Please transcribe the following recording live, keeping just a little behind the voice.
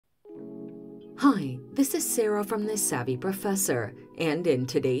Hi, this is Sarah from The Savvy Professor, and in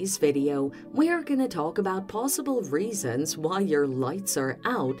today's video, we are going to talk about possible reasons why your lights are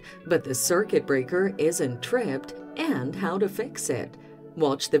out but the circuit breaker isn't tripped and how to fix it.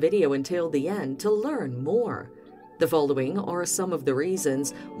 Watch the video until the end to learn more. The following are some of the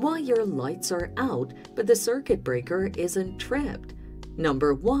reasons why your lights are out but the circuit breaker isn't tripped.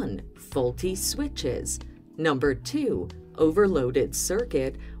 Number 1. Faulty switches. Number 2. Overloaded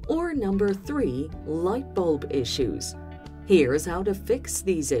circuit. Or number 3, light bulb issues. Here's how to fix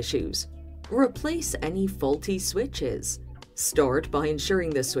these issues. Replace any faulty switches. Start by ensuring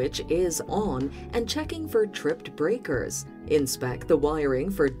the switch is on and checking for tripped breakers. Inspect the wiring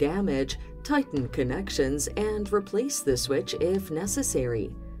for damage, tighten connections, and replace the switch if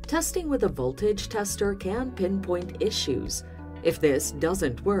necessary. Testing with a voltage tester can pinpoint issues. If this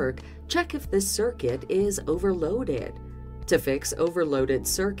doesn't work, check if the circuit is overloaded. To fix overloaded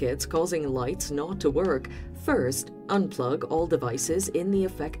circuits causing lights not to work, first, unplug all devices in the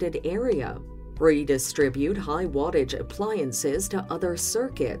affected area. Redistribute high-wattage appliances to other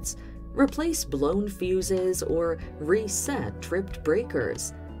circuits. Replace blown fuses or reset tripped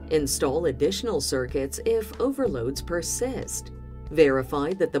breakers. Install additional circuits if overloads persist.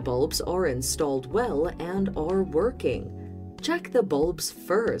 Verify that the bulbs are installed well and are working. Check the bulbs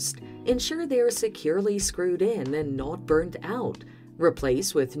first. Ensure they are securely screwed in and not burnt out.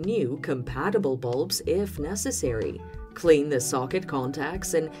 Replace with new, compatible bulbs if necessary. Clean the socket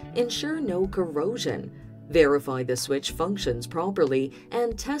contacts and ensure no corrosion. Verify the switch functions properly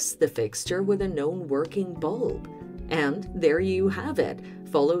and test the fixture with a known working bulb. And there you have it.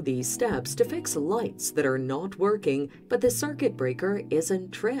 Follow these steps to fix lights that are not working but the circuit breaker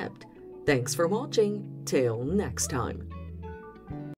isn't tripped. Thanks for watching. Till next time.